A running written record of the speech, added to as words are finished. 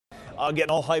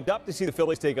Getting all hyped up to see the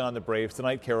Phillies take on the Braves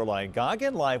tonight. Caroline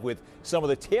Goggin live with some of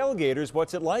the tailgaters.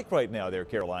 What's it like right now there,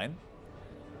 Caroline?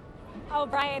 Oh,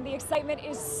 Brian, the excitement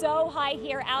is so high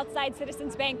here outside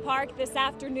Citizens Bank Park this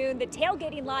afternoon. The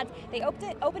tailgating lots, they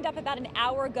opened up about an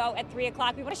hour ago at 3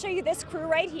 o'clock. We want to show you this crew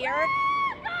right here.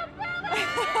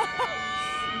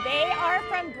 They are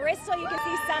from Bristol. You can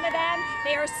see some of them.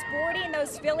 They are sporting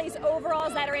those Phillies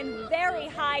overalls that are in very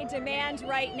high demand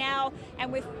right now.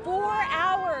 And with 4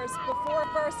 hours before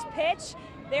first pitch,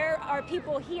 there are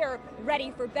people here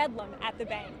ready for bedlam at the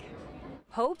bank.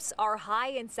 Hopes are high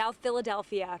in South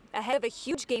Philadelphia ahead of a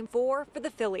huge Game 4 for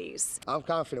the Phillies. I'm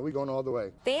confident we're going all the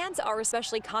way. Fans are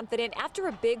especially confident after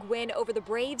a big win over the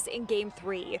Braves in Game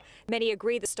 3. Many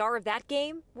agree the star of that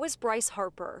game was Bryce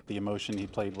Harper. The emotion he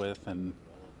played with, and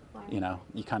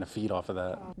you kind of feed off of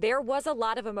that. There was a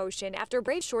lot of emotion after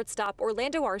Braves shortstop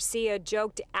Orlando Arcia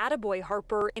joked Atta-boy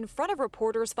Harper in front of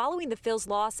reporters following the Phils'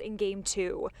 loss in Game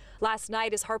 2. Last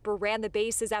night, as Harper ran the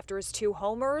bases after his 2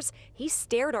 homers, he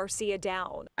stared Arcia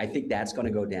down. I think that's going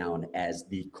to go down as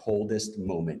the coldest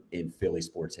moment in Philly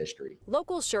sports history.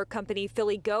 Local shirt company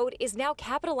Philly Goat is now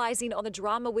capitalizing on the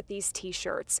drama with these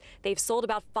T-shirts. They've sold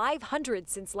about 500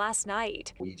 since last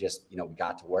night. We just, we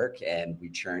got to work and we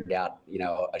churned out,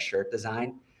 a shirt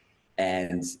design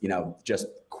and, just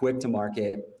quick to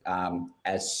market.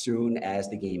 As soon as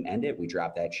the game ended, we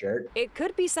dropped that shirt. It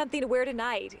could be something to wear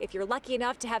tonight if you're lucky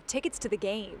enough to have tickets to the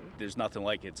game. There's nothing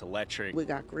like it. It's electric. We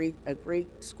got a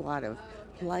great squad of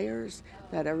players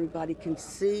that everybody can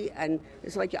see, and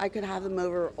it's like I could have them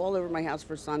all over my house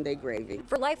for Sunday gravy.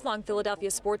 For lifelong Philadelphia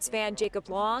sports fan Jacob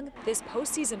Long, this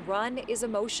postseason run is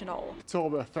emotional. It's all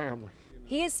about family.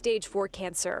 He has stage 4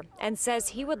 cancer and says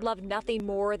he would love nothing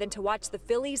more than to watch the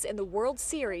Phillies in the World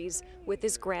Series with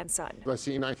his grandson. I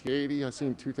seen 1980, I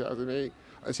seen 2008,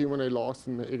 I seen when they lost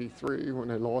in '83, when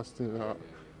they lost in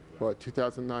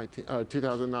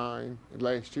 2009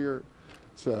 last year.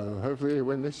 So hopefully they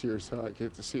win this year, so I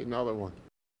get to see another one.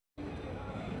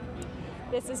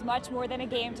 This is much more than a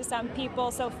game to some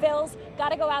people. So Phil's got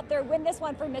to go out there, win this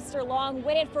one for Mr. Long,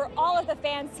 win it for all of the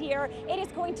fans here. It is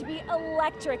going to be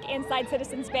electric inside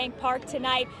Citizens Bank Park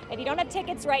tonight. If you don't have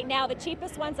tickets right now, the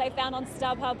cheapest ones I found on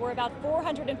StubHub were about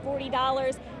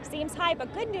 $440. Seems high,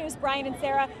 but good news, Brian and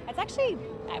Sarah, it's actually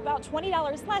about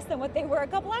 $20 less than what they were a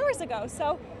couple hours ago.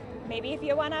 So maybe if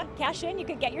you want to cash in, you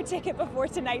could get your ticket before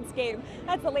tonight's game.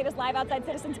 That's the latest live outside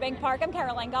Citizens Bank Park. I'm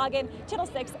Caroline Goggin, Channel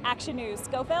 6 Action News.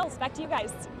 Go Phils. Back to you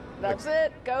guys. That's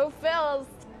it. Go Phils.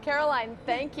 Caroline,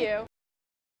 thank you.